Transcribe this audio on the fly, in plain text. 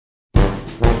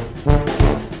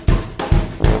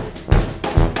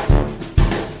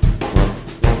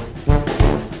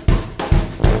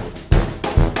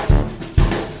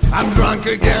drunk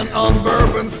again on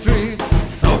Burbon Street,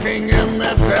 soaking in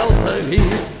that Delta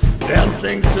heat,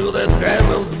 dancing to the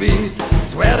devil's beat.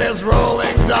 Sweat is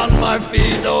rolling down my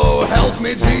feet. Oh, help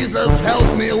me Jesus,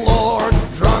 help me Lord.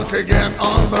 Drunk again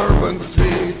on Burbon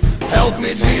Street. Help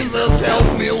me Jesus,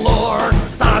 help me Lord.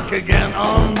 Stuck again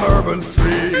on Burbon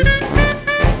Street.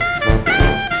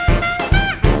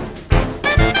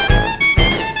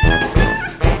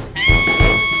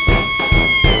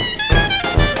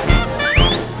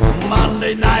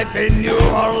 Monday night in New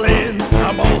Orleans,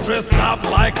 I'm all dressed up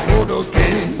like Voodoo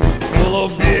King, full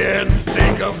of beer and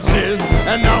stink of gin,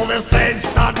 and all the saints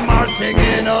start marching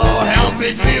in. Oh, help me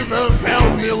Jesus,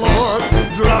 help me Lord.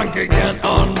 Drunk again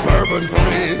on Burbon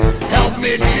Street. Help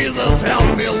me Jesus,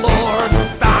 help me Lord.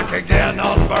 Stuck again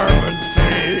on Burbon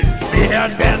Street. See her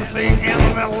dancing in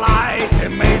the light,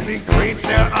 amazing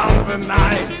creature of the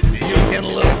night. You can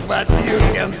look but you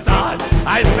can touch.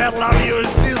 I said love you,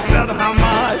 she said how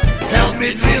much. Help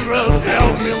me Jesus,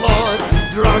 help me Lord.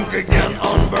 Drunk again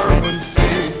on Burbon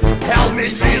Street. Help me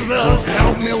Jesus,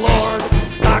 help me Lord.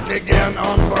 Stuck again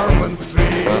on Burbon Street.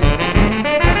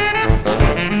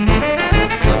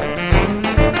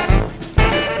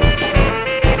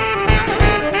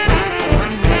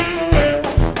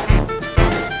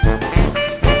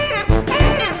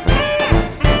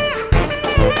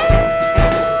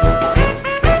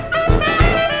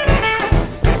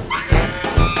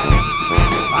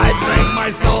 My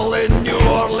soul in New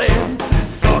Orleans,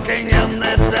 soaking in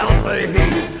the Delta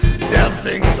heat,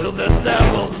 dancing to the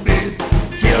devil's beat.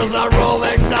 Tears are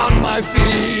rolling down my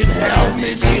feet. Help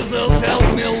me Jesus, help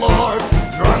me Lord.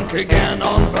 Drunk again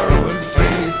on Burbon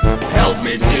Street. Help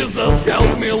me Jesus,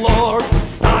 help me Lord.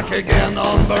 Stuck again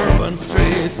on Burbon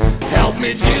Street. Help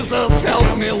me Jesus,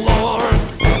 help me Lord.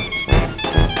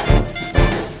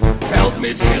 Help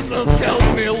me Jesus,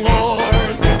 help me Lord.